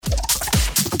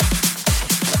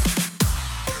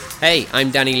Hey, I'm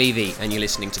Danny Levy, and you're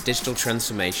listening to Digital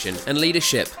Transformation and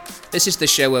Leadership. This is the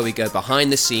show where we go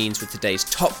behind the scenes with today's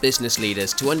top business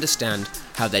leaders to understand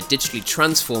how they're digitally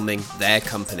transforming their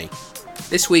company.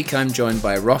 This week I'm joined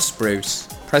by Ross Bruce,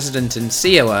 President and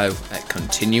COO at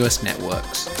Continuous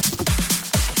Networks.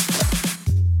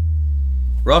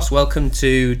 Ross, welcome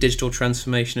to Digital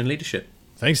Transformation and Leadership.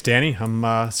 Thanks, Danny.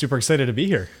 I'm super excited to be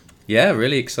here. Yeah,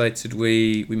 really excited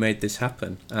we made this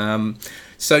happen.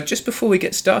 So just before we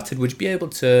get started, would you be able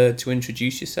to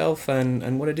introduce yourself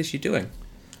and what it is you're doing?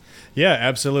 Yeah,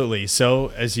 absolutely.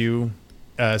 So as you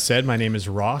said, my name is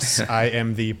Ross. I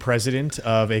am the president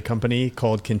of a company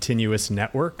called Continuous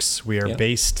Networks. We are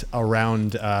based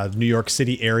around New York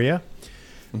City area.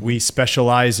 Mm-hmm. We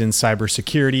specialize in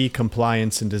cybersecurity,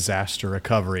 compliance, and disaster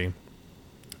recovery.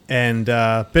 And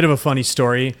a bit of a funny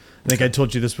story. I think I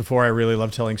told you this before. I really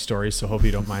love telling stories, so hope you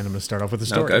don't mind. I'm going to start off with a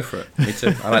story. No, go for it. Me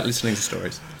too. I like listening to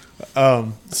stories.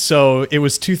 So it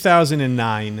was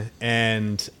 2009,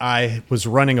 and I was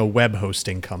running a web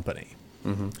hosting company.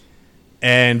 Mm-hmm.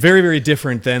 And very, very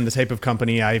different than the type of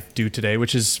company I do today,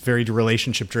 which is very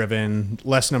relationship-driven,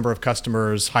 less number of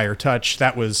customers, higher touch.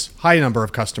 That was high number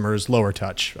of customers, lower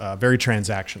touch, very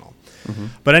transactional. Mm-hmm.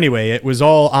 But anyway, it was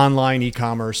all online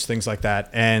e-commerce, things like that.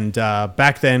 And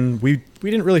back then, we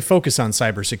didn't really focus on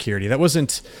cybersecurity. That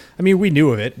wasn't, I mean, we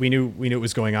knew of it. We knew it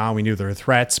was going on. We knew there were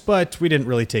threats, but we didn't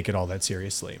really take it all that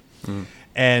seriously. Mm.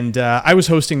 And I was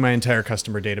hosting my entire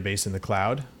customer database in the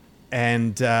cloud.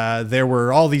 And there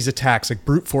were all these attacks, like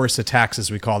brute force attacks,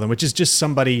 as we call them, which is just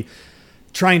somebody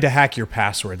trying to hack your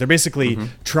password. They're basically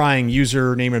trying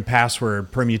username and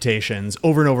password permutations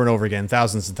over and over and over again,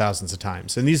 thousands and thousands of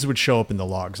times. And these would show up in the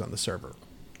logs on the server.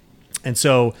 And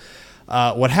so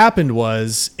what happened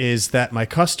is that my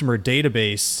customer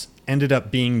database ended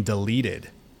up being deleted.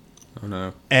 Oh,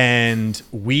 no. And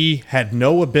we had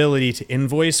no ability to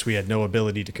invoice. We had no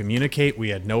ability to communicate. We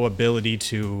had no ability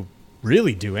to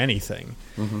really do anything.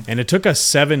 Mm-hmm. And it took us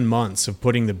 7 months of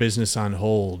putting the business on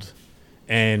hold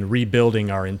and rebuilding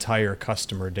our entire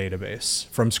customer database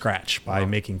from scratch by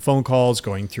making phone calls,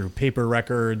 going through paper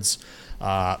records,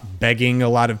 begging a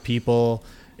lot of people.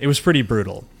 It was pretty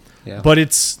brutal. Yeah. But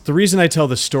it's the reason I tell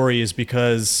the story is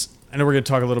because I know we're going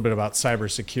to talk a little bit about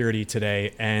cybersecurity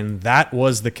today, and that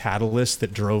was the catalyst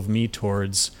that drove me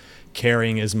towards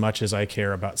caring as much as I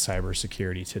care about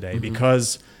cybersecurity today,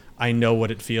 because I know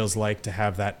what it feels like to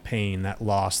have that pain, that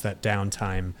loss, that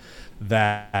downtime,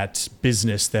 that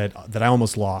business that I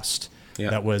almost lost. Yeah.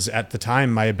 That was at the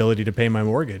time my ability to pay my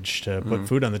mortgage, to put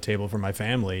food on the table for my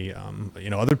family.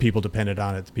 Other people depended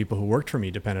on it. The people who worked for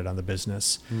me depended on the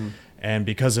business. And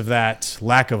because of that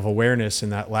lack of awareness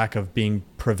and that lack of being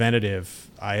preventative,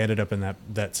 I ended up in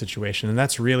that situation. And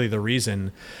that's really the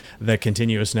reason that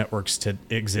Continuous Networks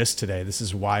exist today. This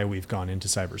is why we've gone into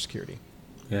cybersecurity.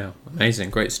 Yeah, amazing,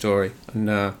 great story, and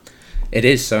it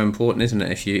is so important, isn't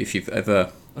it? If you've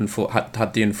ever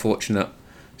had the unfortunate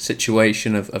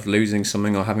situation of losing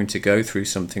something or having to go through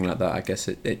something like that, I guess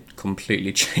it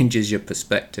completely changes your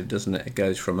perspective, doesn't it? It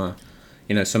goes from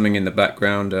something in the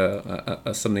background,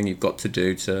 something you've got to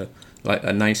do, to like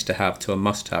a nice to have to a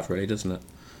must have, really, doesn't it?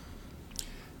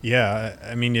 Yeah,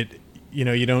 I mean,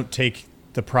 you don't take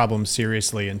the problem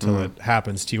seriously until it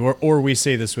happens to you, or we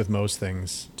say this with most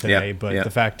things today, but the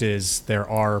fact is there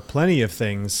are plenty of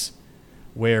things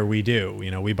where we do.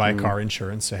 We buy car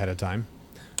insurance ahead of time.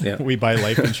 We buy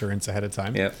life insurance ahead of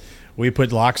time. We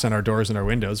put locks on our doors and our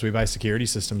windows. We buy security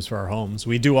systems for our homes.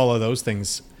 We do all of those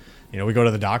things. We go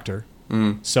to the doctor.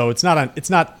 So it's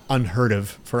not unheard of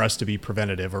for us to be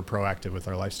preventative or proactive with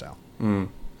our lifestyle.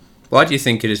 Why do you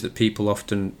think it is that people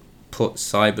often put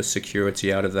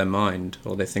cybersecurity out of their mind,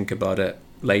 or they think about it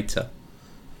later?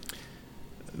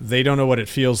 They don't know what it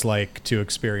feels like to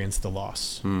experience the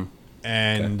loss.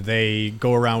 And they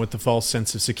go around with the false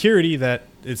sense of security that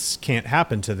it can't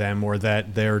happen to them, or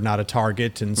that they're not a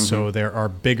target. And so there are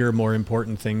bigger, more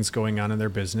important things going on in their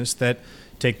business that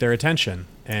take their attention.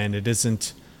 And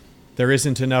there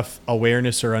isn't enough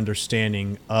awareness or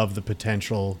understanding of the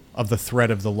potential of the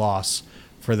threat of the loss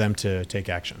for them to take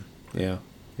action. Yeah.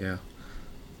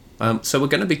 So we're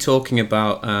going to be talking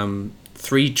about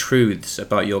 3 truths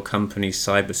about your company's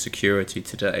cybersecurity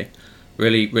today.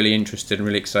 Really, really interested and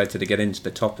really excited to get into the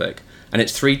topic. And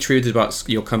it's 3 truths about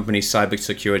your company's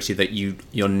cybersecurity that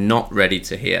you're not ready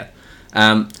to hear.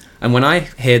 And when I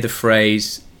hear the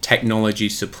phrase technology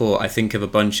support, I think of a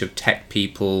bunch of tech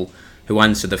people who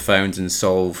answer the phones and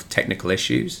solve technical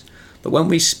issues. But when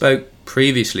we spoke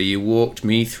previously, you walked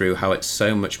me through how it's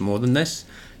so much more than this.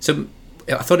 So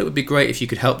I thought it would be great if you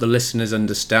could help the listeners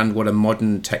understand what a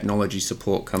modern technology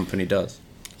support company does.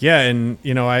 Yeah, and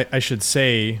I should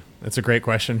say That's a great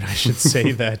question. I should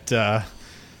say that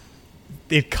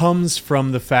it comes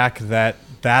from the fact that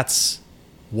that's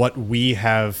what we've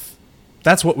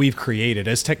created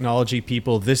as technology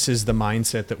people. This is the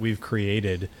mindset that we've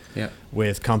created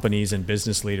with companies and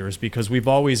business leaders, because we've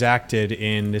always acted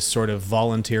in this sort of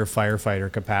volunteer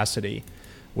firefighter capacity,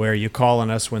 where you call on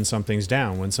us when something's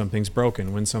down, when something's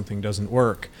broken, when something doesn't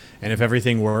work. And if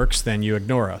everything works, then you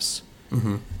ignore us.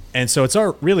 Mm-hmm. And so it's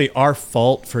really our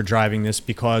fault for driving this,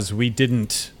 because we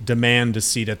didn't demand a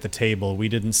seat at the table. We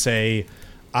didn't say,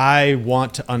 I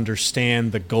want to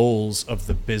understand the goals of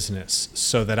the business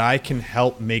so that I can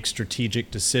help make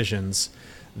strategic decisions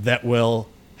that will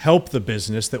help the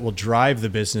business, that will drive the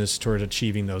business toward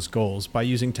achieving those goals by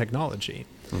using technology.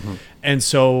 Mm-hmm. And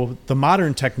so the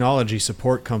modern technology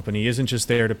support company isn't just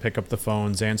there to pick up the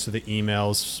phones, answer the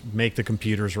emails, make the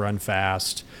computers run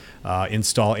fast,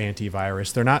 install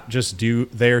antivirus. They're not just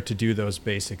there to do those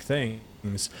basic things.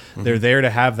 Mm-hmm. They're there to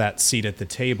have that seat at the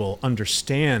table,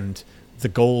 understand the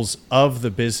goals of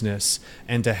the business,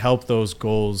 and to help those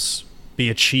goals be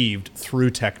achieved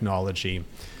through technology.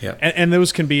 Yeah. And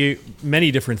those can be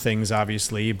many different things,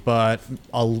 obviously, but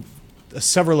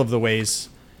several of the ways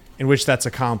in which that's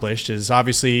accomplished is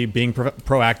obviously being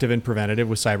proactive and preventative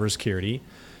with cybersecurity,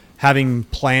 having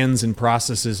plans and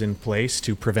processes in place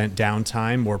to prevent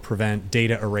downtime or prevent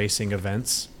data erasing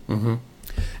events, mm-hmm.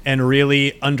 and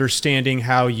really understanding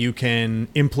how you can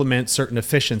implement certain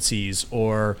efficiencies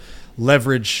or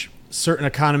leverage certain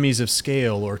economies of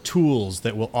scale or tools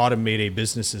that will automate a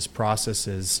business's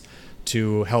processes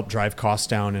to help drive costs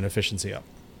down and efficiency up.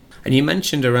 And you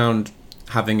mentioned around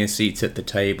having a seat at the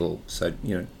table. So,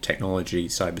 technology,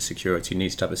 cybersecurity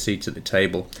needs to have a seat at the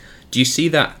table. Do you see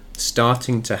that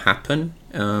starting to happen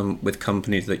with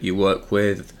companies that you work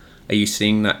with? Are you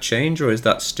seeing that change, or is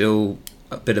that still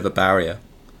a bit of a barrier?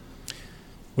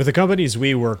 With the companies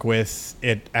we work with,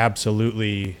 it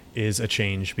absolutely is a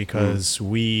change, because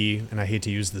we, and I hate to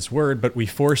use this word, but we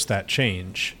force that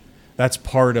change. That's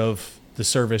part of the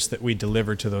service that we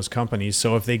deliver to those companies.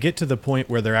 So if they get to the point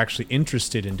where they're actually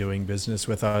interested in doing business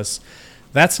with us,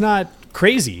 that's not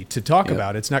crazy to talk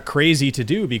about. It's not crazy to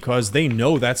do, because they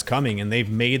know that's coming and they've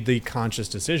made the conscious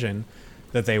decision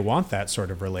that they want that sort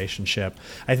of relationship.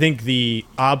 I think the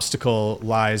obstacle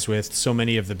lies with so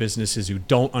many of the businesses who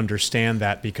don't understand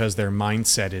that, because their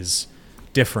mindset is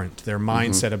different. Their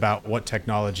mindset about what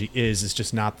technology is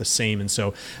just not the same. And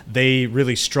so they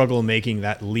really struggle making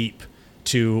that leap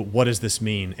to what does this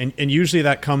mean? And usually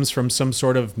that comes from some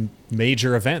sort of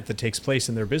major event that takes place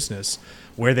in their business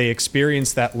where they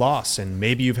experience that loss. And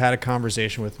maybe you've had a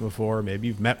conversation with them before, maybe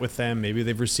you've met with them, maybe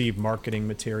they've received marketing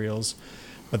materials.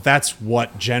 But that's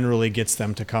what generally gets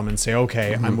them to come and say,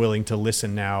 okay, I'm willing to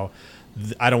listen now.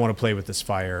 I don't want to play with this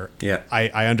fire. Yeah.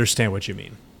 I understand what you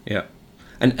mean. Yeah.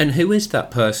 And who is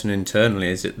that person internally?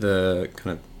 Is it the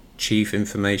kind of chief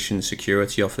information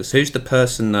security officer? Who's the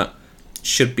person that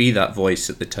should be that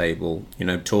voice at the table,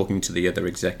 talking to the other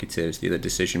executives, the other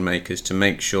decision makers, to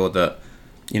make sure that,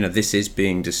 this is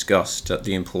being discussed at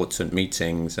the important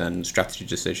meetings and strategy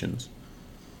decisions?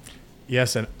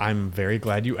 Yes, and I'm very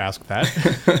glad you asked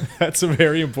that. That's a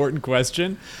very important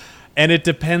question. And it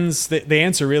depends. The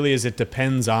answer really is it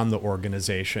depends on the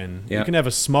organization. Yeah. You can have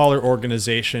a smaller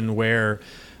organization where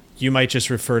you might just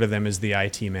refer to them as the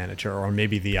IT manager or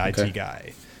maybe the IT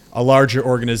guy. A larger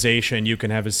organization, you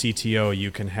can have a CTO, you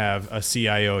can have a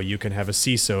CIO, you can have a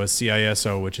CISO, a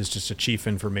CISO, which is just a Chief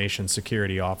Information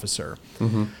Security Officer.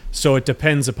 Mm-hmm. So it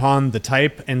depends upon the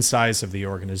type and size of the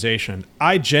organization.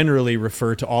 I generally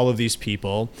refer to all of these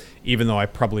people, even though I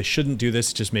probably shouldn't do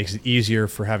this, it just makes it easier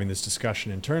for having this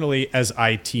discussion internally, as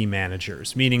IT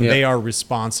managers, meaning they are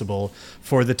responsible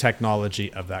for the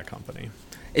technology of that company.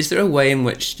 Is there a way in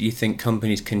which you think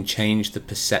companies can change the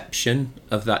perception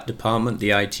of that department,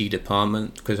 the IT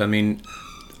department? Because,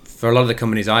 for a lot of the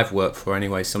companies I've worked for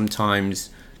anyway, sometimes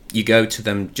you go to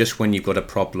them just when you've got a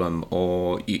problem,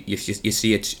 or you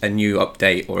see a new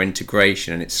update or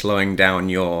integration and it's slowing down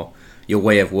your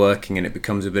way of working, and it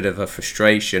becomes a bit of a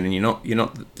frustration, and you're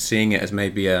not seeing it as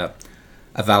maybe a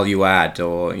value add,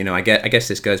 or, I guess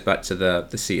this goes back to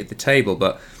the seat at the table,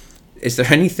 but is there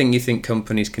anything you think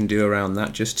companies can do around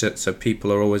that, just so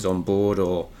people are always on board,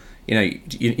 or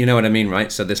you know what I mean,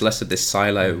 right? So there's less of this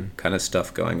silo kind of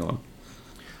stuff going on.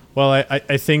 Well,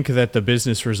 I think that the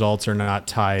business results are not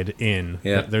tied in.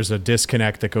 Yeah. There's a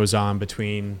disconnect that goes on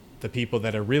between the people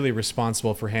that are really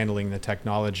responsible for handling the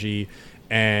technology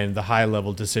and the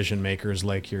high-level decision makers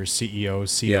like your CEO,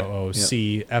 COO,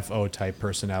 CFO type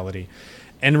personality.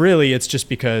 And really, it's just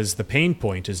because the pain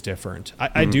point is different.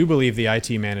 I do believe the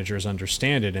IT managers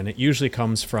understand it, and it usually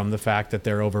comes from the fact that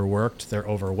they're overworked, they're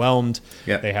overwhelmed,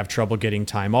 they have trouble getting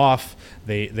time off,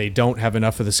 they don't have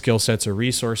enough of the skill sets or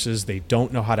resources, they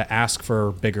don't know how to ask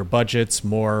for bigger budgets,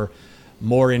 more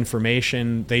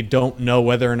information, they don't know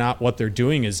whether or not what they're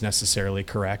doing is necessarily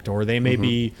correct, or they may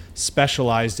be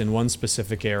specialized in one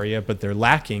specific area, but they're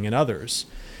lacking in others.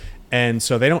 And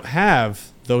so they don't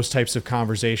have those types of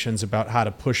conversations about how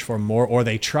to push for more, or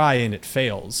they try and it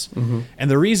fails.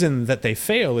 And the reason that they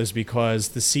fail is because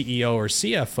the CEO or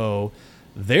CFO,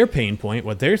 their pain point,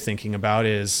 what they're thinking about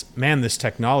is, man, this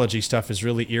technology stuff is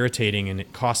really irritating and it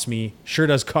sure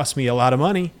does cost me a lot of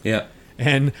money. Yeah.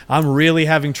 And I'm really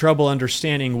having trouble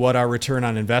understanding what our return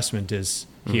on investment is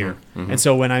here. And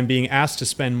so when I'm being asked to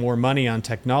spend more money on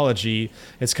technology,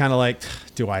 it's kind of like,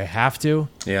 do I have to?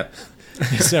 Yeah.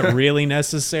 Is that really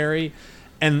necessary?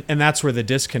 And that's where the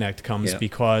disconnect comes,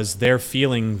 because they're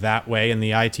feeling that way and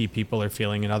the IT people are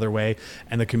feeling another way,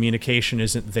 and the communication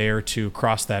isn't there to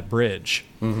cross that bridge.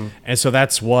 And so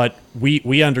that's what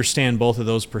we understand, both of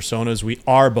those personas. We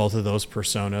are both of those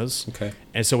personas. Okay.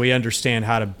 And so we understand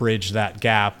how to bridge that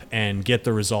gap and get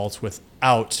the results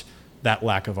without that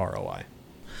lack of ROI.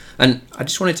 And I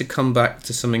just wanted to come back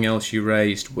to something else you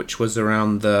raised, which was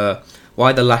around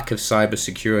why the lack of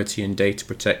cybersecurity and data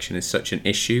protection is such an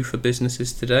issue for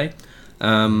businesses today.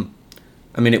 I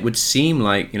mean, it would seem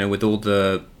like, with all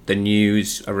the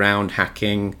news around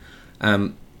hacking,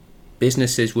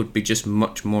 businesses would be just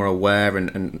much more aware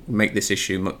and make this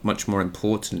issue much more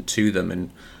important to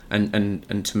them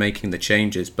and to making the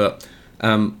changes. But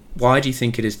why do you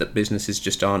think it is that businesses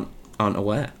just aren't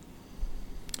aware?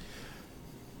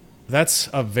 That's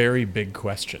a very big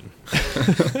question.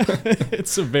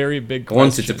 It's a very big question. I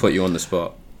wanted to put you on the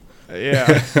spot.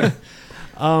 Yeah.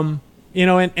 And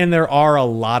there are a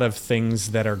lot of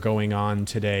things that are going on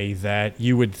today that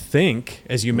you would think,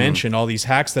 as you mentioned, all these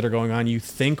hacks that are going on, you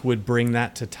think would bring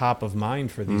that to top of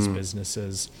mind for these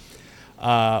businesses.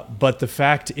 But the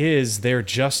fact is, they're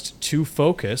just too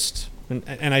focused.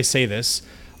 And I say this,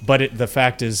 but the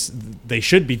fact is, they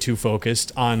should be too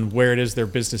focused on where it is their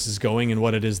business is going and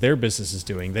what it is their business is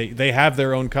doing. They have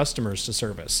their own customers to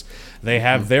service. They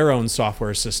have their own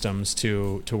software systems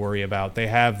to worry about. They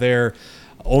have their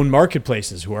own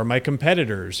marketplaces. Who are my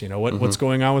competitors? What's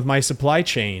going on with my supply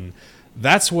chain?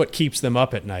 That's what keeps them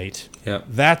up at night. Yeah.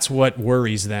 That's what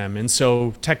worries them. And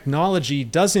so technology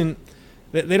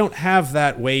they don't have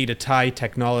that way to tie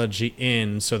technology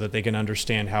in so that they can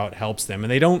understand how it helps them.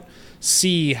 And they don't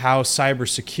see how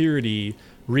cybersecurity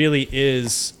really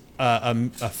is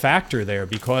a factor there,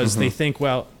 because they think,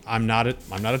 well, I'm not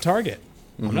a target.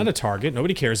 I'm not a target.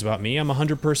 Nobody cares about me. I'm a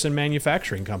 100-person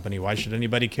manufacturing company. Why should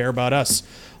anybody care about us?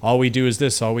 All we do is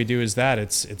this. All we do is that.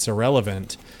 It's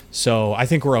irrelevant. So I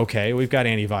think we're okay. We've got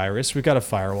antivirus. We've got a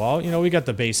firewall. We got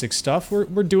the basic stuff.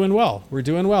 We're doing well. We're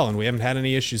doing well, and we haven't had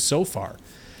any issues so far.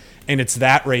 And it's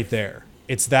that right there.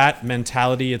 It's that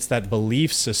mentality. It's that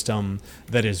belief system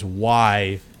that is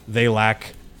why they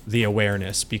lack the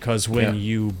awareness, because when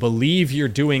you believe you're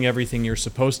doing everything you're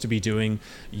supposed to be doing,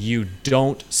 you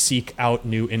don't seek out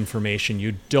new information.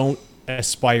 You don't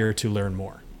aspire to learn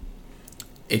more.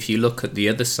 If you look at the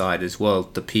other side as well,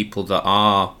 the people that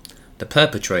are the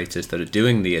perpetrators that are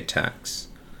doing the attacks,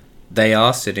 they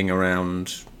are sitting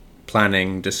around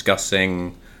planning,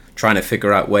 discussing, trying to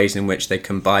figure out ways in which they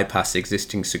can bypass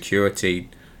existing security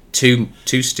to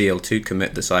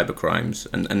commit the cyber crimes.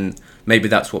 And maybe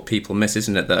that's what people miss,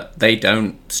 isn't it? That they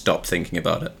don't stop thinking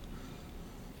about it.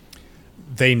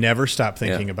 They never stop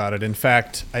thinking about it. In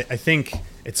fact, I think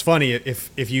it's funny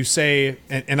if you say,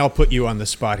 and I'll put you on the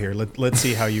spot here. Let's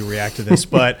see how you react to this.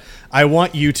 But I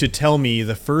want you to tell me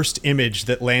the first image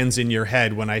that lands in your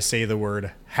head when I say the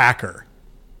word hacker.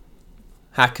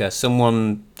 Hacker,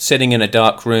 someone sitting in a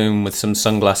dark room with some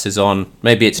sunglasses on.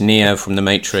 Maybe it's Neo from The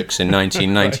Matrix in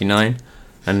 1999. Right.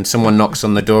 And someone knocks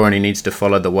on the door and he needs to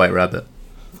follow the white rabbit.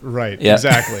 Right,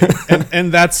 exactly.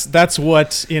 and that's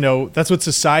what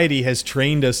society has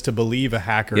trained us to believe a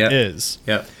hacker is.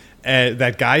 Yeah.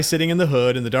 That guy sitting in the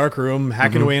hood in the dark room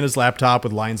hacking away on his laptop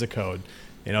with lines of code.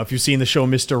 If you've seen the show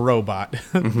Mr. Robot,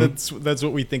 that's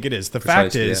what we think it is. The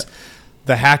fact is,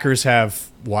 the hackers have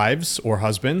wives or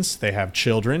husbands, they have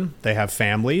children, they have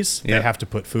families, they have to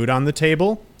put food on the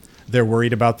table, they're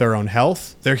worried about their own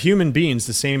health. They're human beings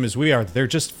the same as we are. They're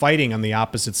just fighting on the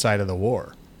opposite side of the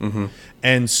war.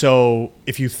 And so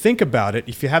if you think about it,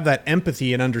 if you have that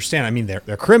empathy and understand, I mean,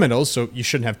 they're criminals, so you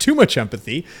shouldn't have too much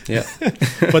empathy. Yeah.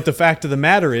 But the fact of the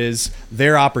matter is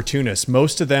they're opportunists.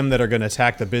 Most of them that are going to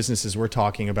attack the businesses we're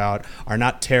talking about are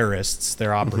not terrorists,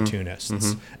 they're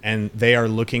opportunists. And they are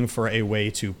looking for a way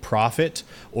to profit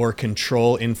or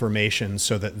control information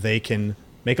so that they can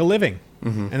make a living.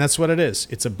 And that's what it is.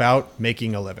 It's about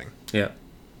making a living. Yeah.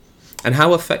 And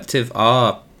how effective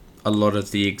are a lot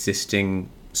of the existing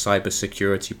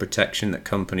cybersecurity protection that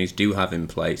companies do have in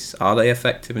place? Are they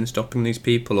effective in stopping these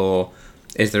people, or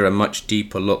is there a much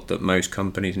deeper look that most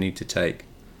companies need to take?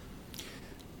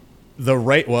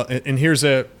 And here's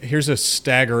a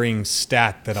staggering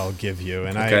stat that I'll give you,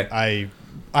 and okay.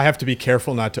 I have to be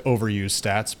careful not to overuse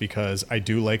stats because I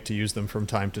do like to use them from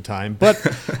time to time, but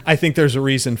I think there's a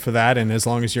reason for that, and as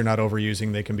long as you're not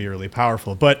overusing, they can be really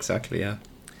powerful. But exactly, yeah.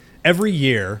 Every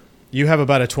year, you have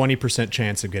about a 20%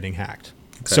 chance of getting hacked.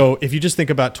 Okay. So if you just think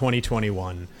about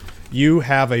 2021, you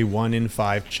have a 1 in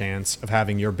 5 chance of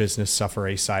having your business suffer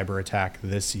a cyber attack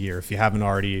this year, if you haven't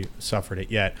already suffered it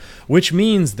yet, which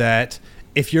means that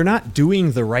if you're not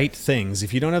doing the right things,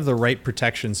 if you don't have the right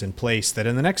protections in place, that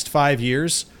in the next 5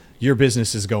 years, your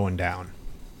business is going down.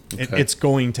 Okay. It's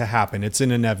going to happen. It's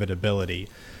an inevitability.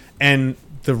 And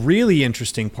the really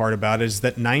interesting part about it is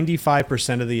that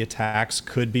 95% of the attacks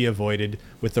could be avoided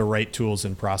with the right tools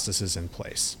and processes in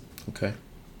place. Okay.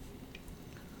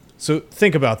 So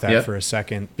think about that for a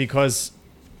second, because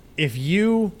if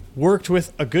you worked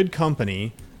with a good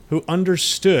company who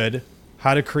understood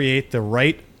how to create the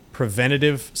right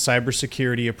preventative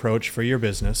cybersecurity approach for your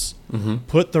business,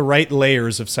 put the right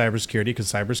layers of cybersecurity,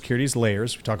 because cybersecurity is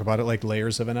layers. We talk about it like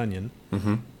layers of an onion.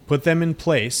 Put them in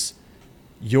place.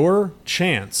 Your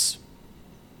chance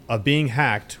of being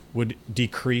hacked would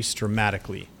decrease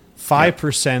dramatically.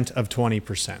 5% of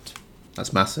 20%.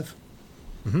 That's massive.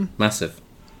 Massive.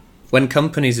 When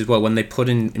companies as well, when they put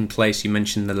in place, you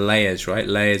mentioned the layers, right?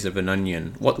 Layers of an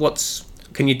onion.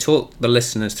 Can you talk the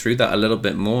listeners through that a little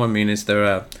bit more? I mean, is there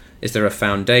a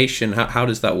foundation? How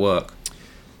does that work?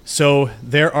 So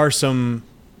there are some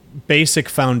basic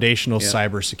foundational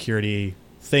cybersecurity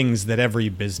things that every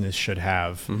business should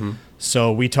have.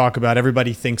 So we talk about,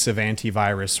 everybody thinks of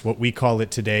antivirus. What we call it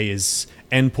today is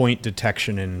endpoint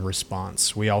detection and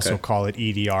response. We also call it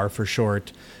EDR for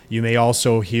short. You may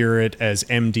also hear it as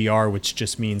MDR, which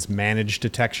just means managed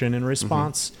detection and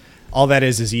response. All that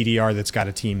is EDR that's got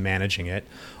a team managing it.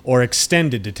 Or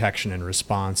extended detection and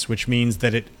response, which means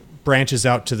that it branches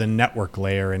out to the network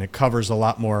layer and it covers a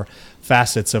lot more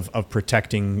facets of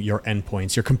protecting your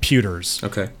endpoints, your computers.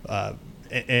 Okay.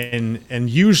 And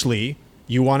usually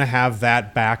you want to have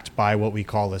that backed by what we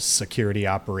call a security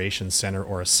operations center,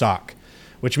 or a SOC,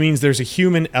 which means there's a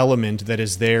human element that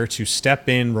is there to step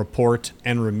in, report,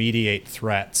 and remediate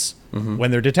threats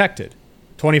when they're detected,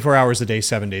 24 hours a day,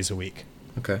 7 days a week.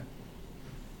 Okay.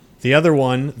 The other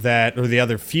one the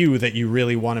other few that you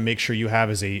really want to make sure you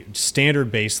have as a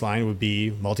standard baseline would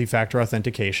be multi-factor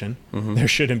authentication. There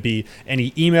shouldn't be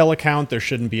any email account. There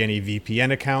shouldn't be any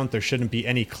VPN account. There shouldn't be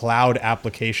any cloud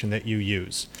application that you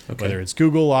use. Whether it's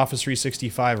Google, Office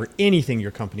 365, or anything your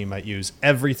company might use,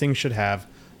 everything should have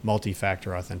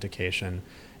multi-factor authentication,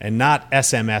 and not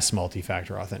SMS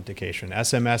multi-factor authentication.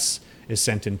 SMS is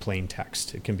sent in plain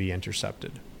text. It can be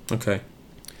intercepted. Okay.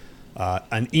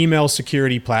 An email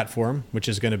security platform, which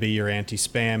is going to be your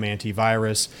anti-spam,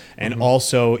 antivirus, and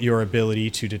also your ability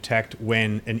to detect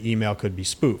when an email could be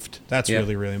spoofed. That's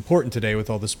really, really important today with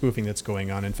all the spoofing that's going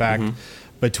on. In fact,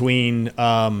 between,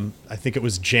 I think it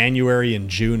was January and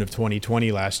June of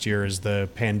 2020 last year, as the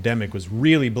pandemic was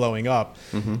really blowing up,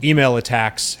 email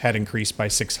attacks had increased by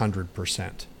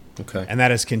 600%. Okay. And that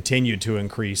has continued to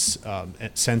increase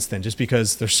since then, just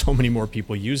because there's so many more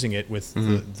people using it with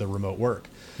the remote work.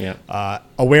 Yeah.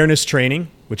 Awareness training,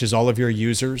 which is all of your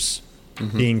users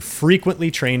being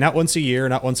frequently trained, not once a year,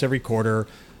 not once every quarter,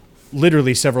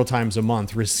 literally several times a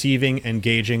month, receiving,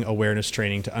 engaging awareness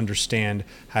training to understand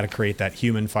how to create that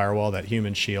human firewall, that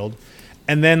human shield.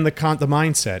 And then the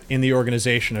mindset in the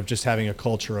organization of just having a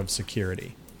culture of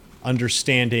security.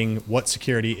 Understanding what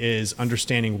security is,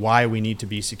 understanding why we need to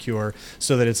be secure,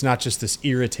 so that it's not just this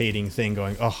irritating thing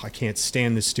going, oh, I can't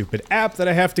stand this stupid app that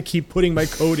I have to keep putting my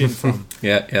code in from.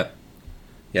 Yeah.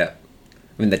 I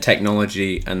mean, the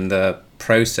technology and the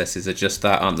processes are just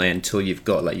that, aren't they? Until you've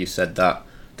got, like you said, that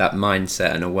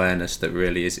mindset and awareness that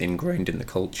really is ingrained in the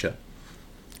culture.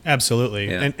 Absolutely.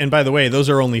 Yeah. And by the way, those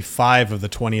are only 5 of the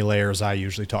 20 layers I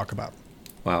usually talk about.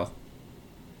 Wow.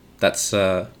 That's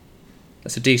a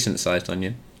decent-sized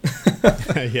onion.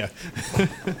 Yeah.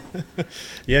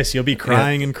 Yes, you'll be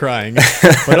crying and crying,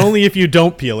 but only if you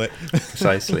don't peel it.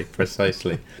 Precisely.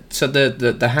 So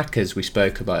the hackers we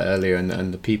spoke about earlier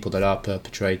and the people that are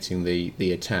perpetrating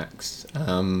the attacks,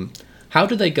 how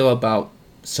do they go about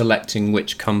selecting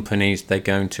which companies they're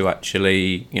going to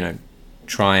actually,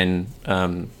 try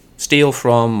and steal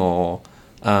from or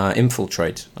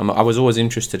infiltrate? I was always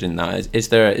interested in that. Is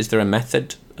there a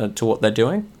method to what they're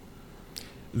doing?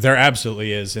 There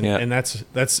absolutely is, and, Yeah. and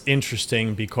that's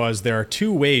interesting because there are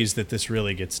two ways that this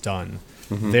really gets done.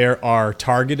 Mm-hmm. There are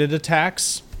targeted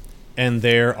attacks, and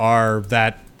there are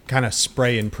that kind of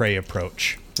spray and pray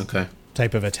approach Okay.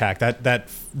 type of attack.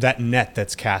 That net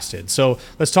that's casted. So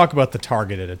let's talk about the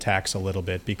targeted attacks a little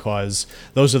bit because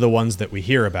those are the ones that we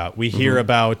hear about. We hear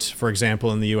about, for example,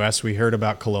 in the U.S., we heard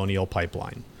about Colonial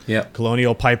Pipeline. Yeah.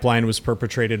 Colonial Pipeline was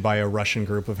perpetrated by a Russian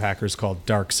group of hackers called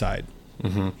DarkSide.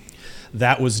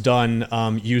 That was done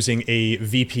using a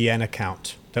VPN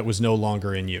account that was no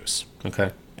longer in use.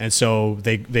 Okay. And so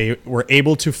they were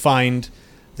able to find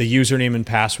the username and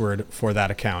password for that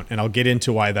account. And I'll get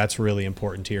into why that's really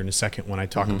important here in a second when I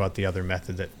talk about the other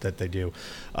method that they do.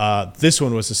 This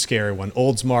one was a scary one.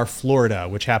 Oldsmar, Florida,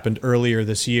 which happened earlier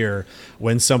this year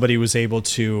when somebody was able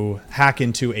to hack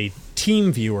into a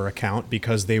TeamViewer account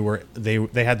because they had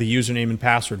the username and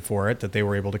password for it that they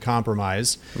were able to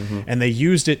compromise. And they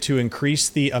used it to increase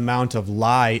the amount of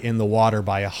lye in the water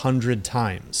by 100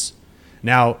 times.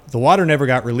 Now, the water never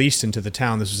got released into the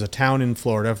town. This was a town in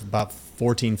Florida of about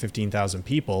 15,000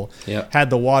 people. Yeah. Had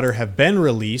the water have been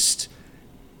released,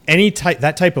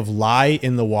 that type of lye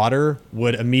in the water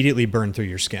would immediately burn through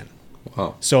your skin.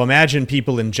 Wow. So imagine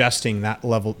people ingesting that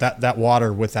level that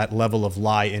water with that level of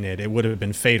lye in it. It would have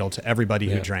been fatal to everybody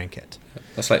who drank it.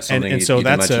 That's like something and so you'd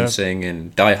that's imagine seeing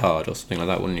in Die Hard or something like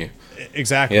that, wouldn't you?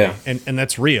 Exactly. Yeah. And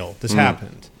that's real. This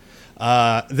happened.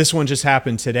 This one just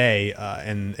happened today,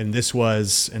 and this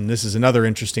is another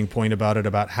interesting point about it,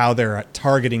 about how they're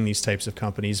targeting these types of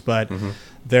companies. But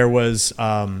there was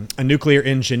a nuclear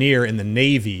engineer in the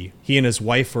Navy. He and his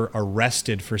wife were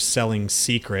arrested for selling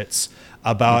secrets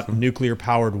about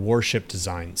nuclear-powered warship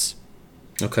designs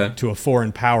to a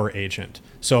foreign power agent.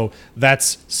 So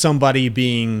that's somebody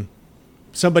being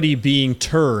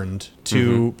turned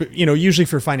to, usually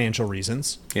for financial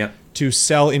reasons. Yeah. To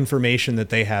sell information that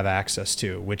they have access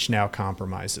to, which now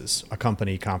compromises a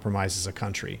company, compromises a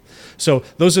country. So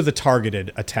those are the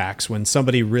targeted attacks when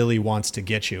somebody really wants to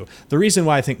get you. The reason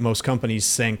why I think most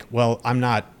companies think, well, I'm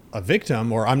not a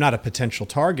victim or I'm not a potential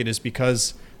target is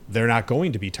because they're not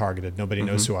going to be targeted. Nobody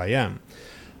knows who I am.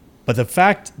 But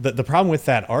the problem with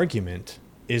that argument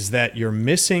is that you're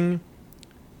missing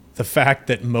the fact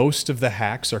that most of the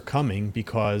hacks are coming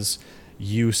because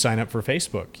you sign up for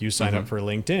Facebook, you sign up for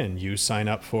LinkedIn, you sign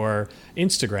up for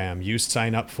Instagram, you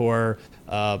sign up for,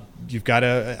 you've got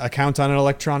an account on an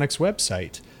electronics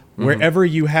website. Wherever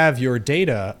you have your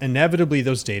data, inevitably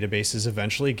those databases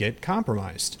eventually get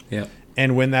compromised. Yeah.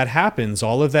 And when that happens,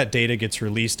 all of that data gets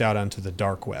released out onto the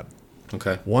dark web.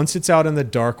 Okay. Once it's out on the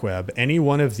dark web, any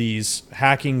one of these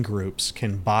hacking groups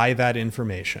can buy that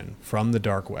information from the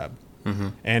dark web.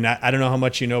 And I don't know how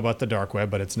much you know about the dark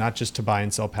web, but it's not just to buy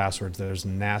and sell passwords. There's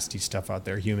nasty stuff out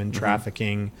there, human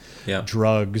trafficking,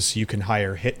 drugs. You can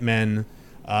hire hitmen,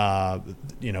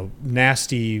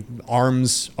 nasty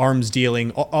arms dealing,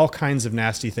 all kinds of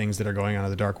nasty things that are going on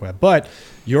the dark web. But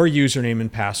your username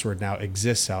and password now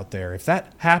exists out there. If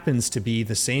that happens to be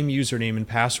the same username and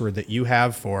password that you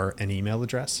have for an email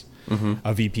address,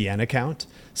 a VPN account,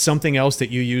 something else that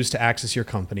you use to access your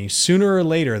company, sooner or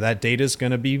later that data is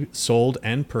going to be sold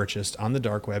and purchased on the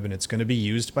dark web, and it's going to be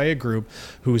used by a group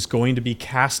who is going to be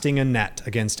casting a net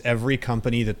against every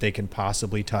company that they can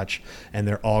possibly touch, and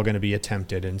they're all going to be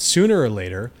attempted. And sooner or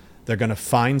later, they're going to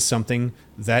find something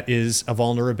that is a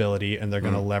vulnerability, and they're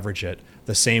going to leverage it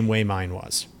the same way mine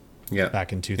was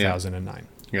back in 2009.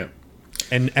 Yeah.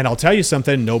 And I'll tell you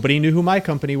something, nobody knew who my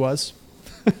company was.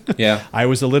 Yeah. I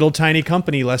was a little tiny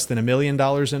company, less than $1 million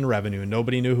in revenue.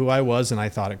 Nobody knew who I was, and I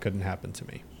thought it couldn't happen to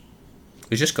me.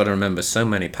 We've just got to remember so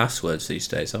many passwords these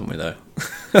days, haven't we, though?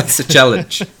 That's a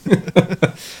challenge.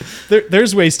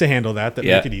 There's ways to handle that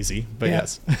make it easy, but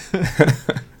yes.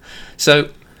 So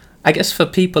I guess for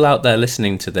people out there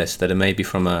listening to this that are maybe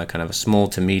from a kind of a small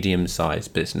to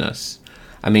medium-sized business,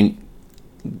 I mean,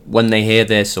 when they hear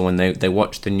this or when they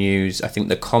watch the news, I think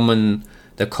the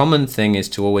common thing is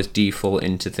to always default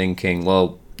into thinking,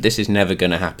 well, this is never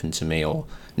going to happen to me, or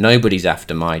nobody's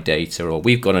after my data, or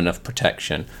we've got enough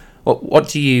protection. What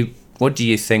do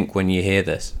you think when you hear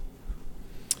this?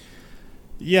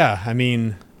 Yeah, I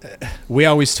mean, we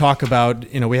always talk about,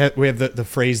 we have the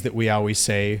phrase that we always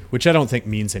say, which I don't think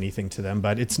means anything to them,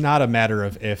 but it's not a matter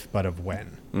of if, but of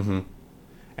when. Mm-hmm.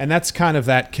 And that's kind of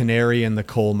that canary in the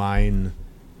coal mine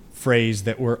phrase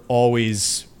that we're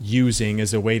always using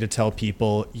as a way to tell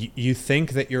people, you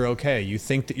think that you're okay, you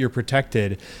think that you're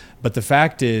protected, but the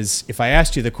fact is, if I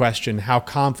asked you the question, how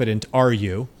confident are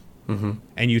you? Mm-hmm.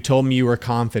 And you told me you were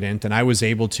confident, and I was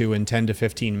able to, in 10 to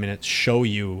 15 minutes, show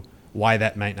you why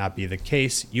that might not be the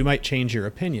case, you might change your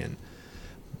opinion.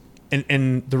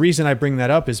 And the reason I bring that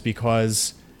up is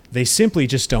because they simply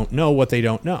just don't know what they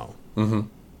don't know. Mm-hmm.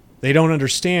 They don't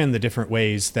understand the different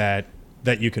ways that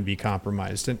you can be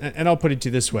compromised. And I'll put it to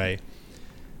you this way.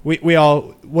 We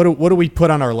all, what do we put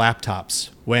on our laptops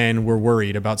when we're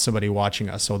worried about somebody watching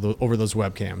us over those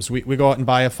webcams? We go out and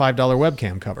buy a $5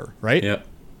 webcam cover, right? Yeah.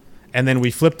 And then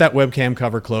we flip that webcam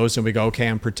cover closed and we go, okay,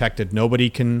 I'm protected. Nobody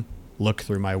can look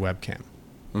through my webcam.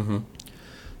 Mm-hmm.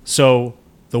 So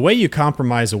the way you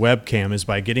compromise a webcam is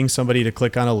by getting somebody to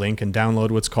click on a link and download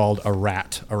what's called a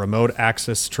RAT, a remote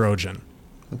access Trojan.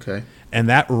 Okay. And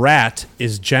that RAT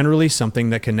is generally something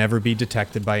that can never be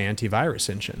detected by antivirus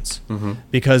engines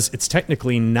because it's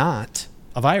technically not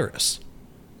a virus.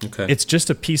 Okay. It's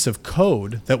just a piece of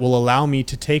code that will allow me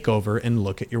to take over and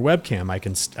look at your webcam.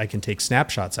 I can take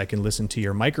snapshots. I can listen to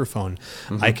your microphone.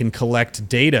 I can collect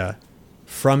data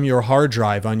from your hard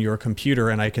drive on your computer,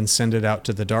 and I can send it out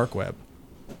to the dark web.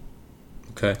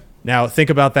 Okay. Now, think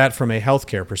about that from a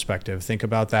healthcare perspective. Think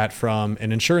about that from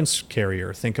an insurance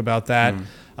carrier. Think about that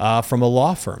from a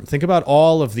law firm. Think about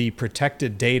all of the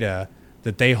protected data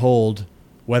that they hold,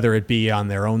 whether it be on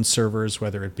their own servers,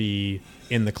 whether it be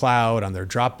in the cloud, on their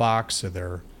Dropbox or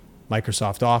their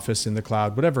Microsoft Office in the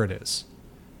cloud, whatever it is.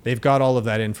 They've got all of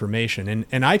that information.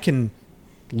 And I can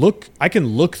look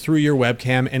through your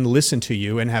webcam and listen to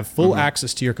you and have full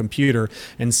access to your computer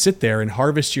and sit there and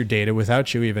harvest your data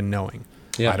without you even knowing.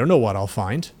 Yeah. I don't know what I'll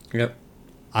find. Yep.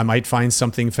 I might find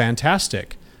something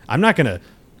fantastic. I'm not going to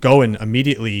go and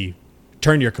immediately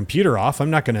turn your computer off.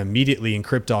 I'm not going to immediately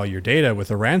encrypt all your data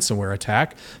with a ransomware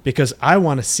attack because I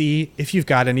want to see if you've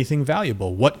got anything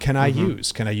valuable. What can I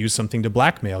use? Can I use something to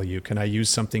blackmail you? Can I use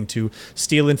something to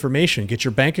steal information, get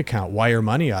your bank account, wire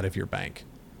money out of your bank?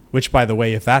 Which, by the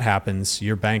way, if that happens,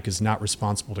 your bank is not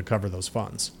responsible to cover those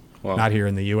funds. Wow. Not here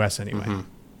in the U.S. anyway.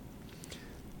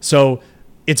 So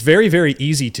it's very, very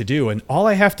easy to do. And all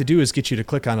I have to do is get you to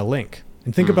click on a link.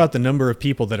 And think about the number of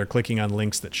people that are clicking on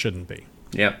links that shouldn't be.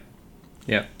 Yep.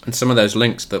 Yeah, and some of those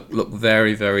links that look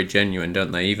very, very genuine,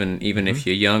 don't they? Even if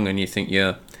you're young and you think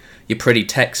you're pretty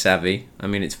tech savvy, I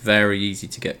mean, it's very easy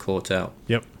to get caught out.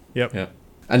 Yep. Yeah.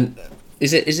 And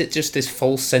is it just this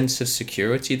false sense of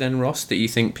security then, Ross, that you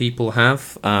think people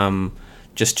have? Is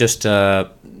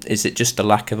it just a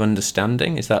lack of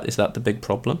understanding? Is that the big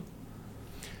problem?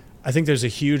 I think there's a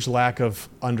huge lack of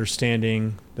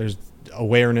understanding. There's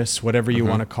awareness, whatever you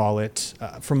want to call it.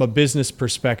 From a business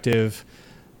perspective,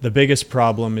 the biggest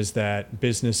problem is that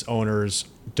business owners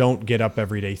don't get up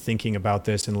every day thinking about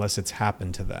this unless it's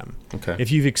happened to them. Okay.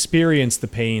 If you've experienced the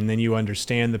pain, then you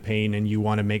understand the pain and you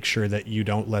want to make sure that you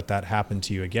don't let that happen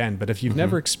to you again. But if you've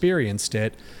never experienced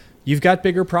it, you've got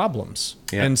bigger problems.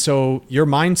 Yeah. And so your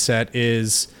mindset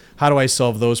is, how do I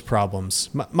solve those problems?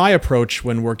 My approach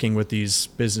when working with these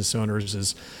business owners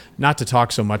is not to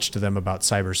talk so much to them about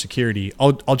cybersecurity.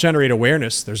 I'll generate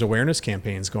awareness. There's awareness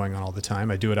campaigns going on all the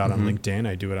time. I do it out on LinkedIn.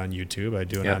 I do it on YouTube. I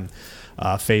do it on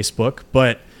Facebook.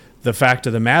 But the fact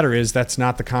of the matter is that's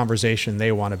not the conversation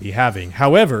they want to be having.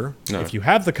 However, if you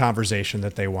have the conversation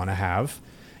that they want to have,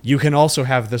 you can also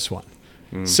have this one.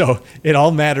 So it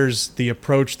all matters the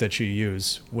approach that you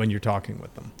use when you're talking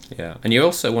with them. Yeah. And you're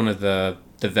also one of the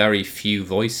very few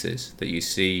voices that you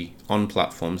see on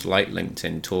platforms like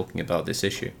LinkedIn talking about this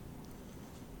issue.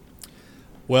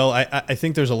 Well, I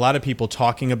think there's a lot of people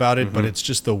talking about it, but it's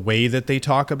just the way that they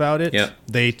talk about it. Yeah.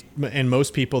 And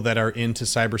most people that are into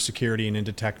cybersecurity and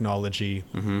into technology,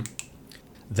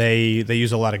 they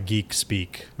use a lot of geek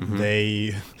speak.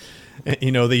 They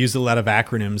use a lot of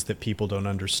acronyms that people don't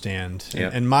understand. Yeah.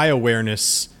 And my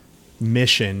awareness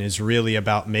mission is really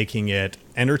about making it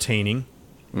entertaining,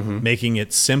 making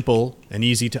it simple and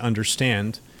easy to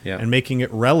understand, and making it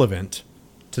relevant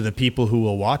to the people who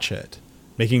will watch it.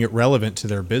 Making it relevant to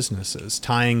their businesses,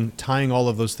 tying all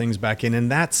of those things back in,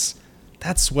 and that's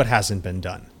what hasn't been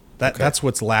done. That's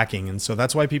what's lacking, and so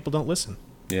that's why people don't listen.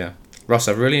 Yeah, Ross,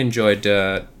 I've really enjoyed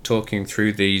talking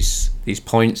through these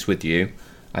points with you.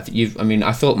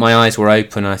 I thought my eyes were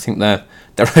open. I think they're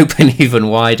open even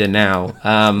wider now.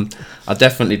 I'll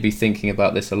definitely be thinking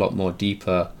about this a lot more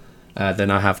deeper than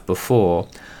I have before.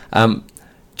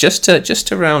 Just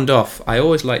to round off, I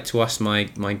always like to ask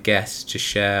my guests to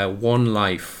share one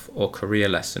life or career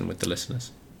lesson with the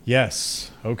listeners.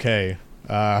 Yes. Okay.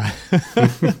 I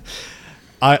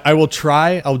will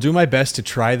try. I'll do my best to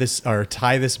try this or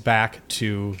tie this back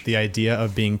to the idea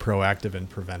of being proactive and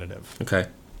preventative. Okay.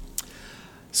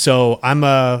 So I'm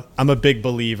a big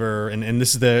believer, and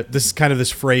this is kind of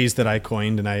this phrase that I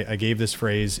coined, and I gave this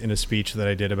phrase in a speech that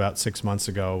I did about 6 months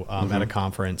ago at a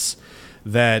conference,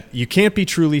 that you can't be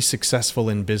truly successful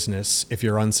in business if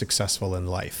you're unsuccessful in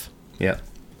life. Yeah.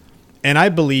 And I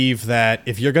believe that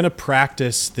if you're going to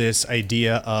practice this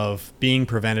idea of being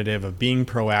preventative, of being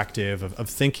proactive, of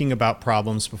thinking about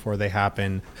problems before they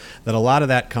happen, that a lot of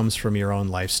that comes from your own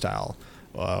lifestyle.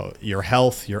 Your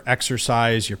health, your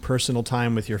exercise, your personal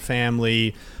time with your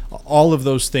family, all of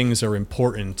those things are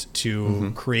important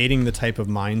to creating the type of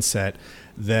mindset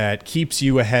that keeps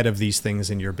you ahead of these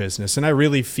things in your business. And I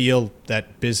really feel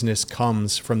that business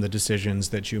comes from the decisions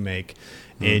that you make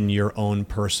in your own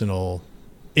personal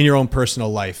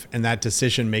life, and that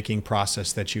decision-making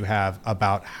process that you have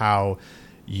about how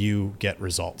you get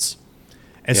results.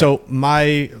 And so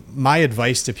my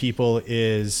advice to people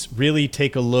is really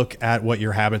take a look at what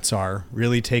your habits are.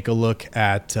 Really take a look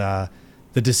at the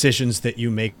decisions that you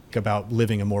make about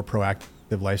living a more proactive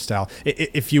lifestyle.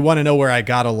 If you want to know where I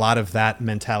got a lot of that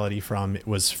mentality from, it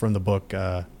was from the book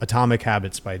Atomic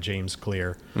Habits by James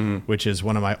Clear, which is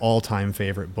one of my all-time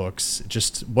favorite books.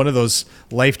 Just one of those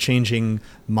life-changing,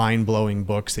 mind-blowing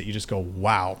books that you just go,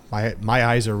 wow, my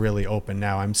eyes are really open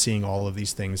now. I'm seeing all of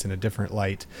these things in a different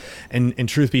light. And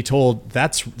truth be told,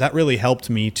 that really helped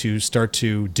me to start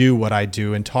to do what I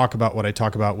do and talk about what I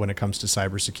talk about when it comes to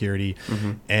cybersecurity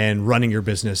and running your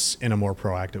business in a more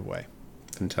proactive way.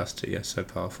 Fantastic. Yeah, so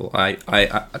powerful. I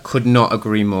could not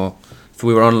agree more. If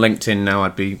we were on LinkedIn now,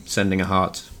 I'd be sending a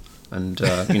heart and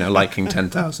liking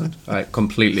 10,000. I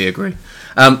completely agree.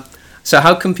 So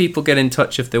how can people get in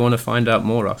touch if they want to find out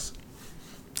more, Ross?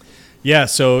 Yeah,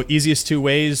 so easiest two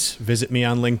ways, visit me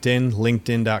on LinkedIn,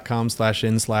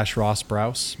 linkedin.com/in/Ross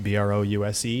Brouse,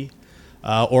 Brouse.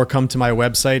 Or come to my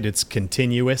website. It's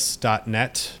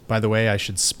continuous.net. By the way, I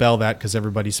should spell that because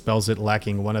everybody spells it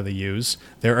lacking one of the U's.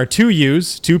 There are two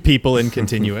U's, two people in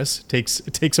continuous. It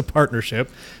takes a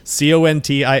partnership.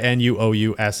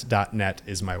 CONTINUOUS.net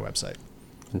is my website.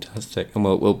 Fantastic. And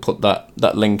we'll put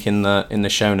that link in the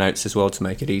show notes as well to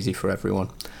make it easy for everyone.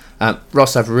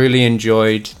 Ross, I've really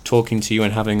enjoyed talking to you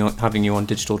and having you on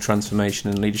digital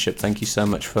transformation and leadership. Thank you so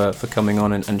much for coming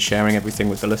on and sharing everything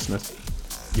with the listeners.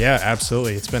 Yeah,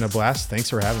 absolutely. It's been a blast. Thanks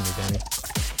for having me, Danny.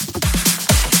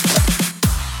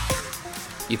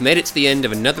 You've made it to the end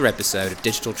of another episode of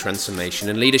Digital Transformation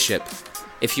and Leadership.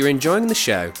 If you're enjoying the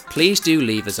show, please do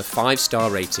leave us a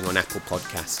 5-star rating on Apple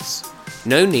Podcasts.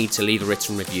 No need to leave a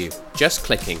written review. Just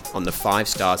clicking on the 5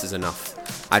 stars is enough.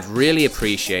 I'd really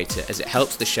appreciate it as it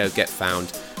helps the show get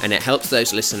found and it helps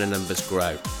those listener numbers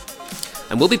grow.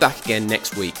 And we'll be back again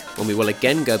next week when we will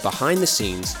again go behind the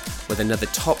scenes with another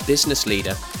top business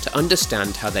leader to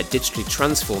understand how they're digitally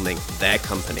transforming their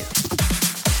company.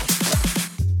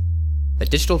 The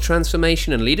Digital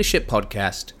Transformation and Leadership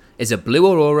Podcast is a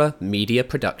Blue Aurora media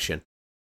production.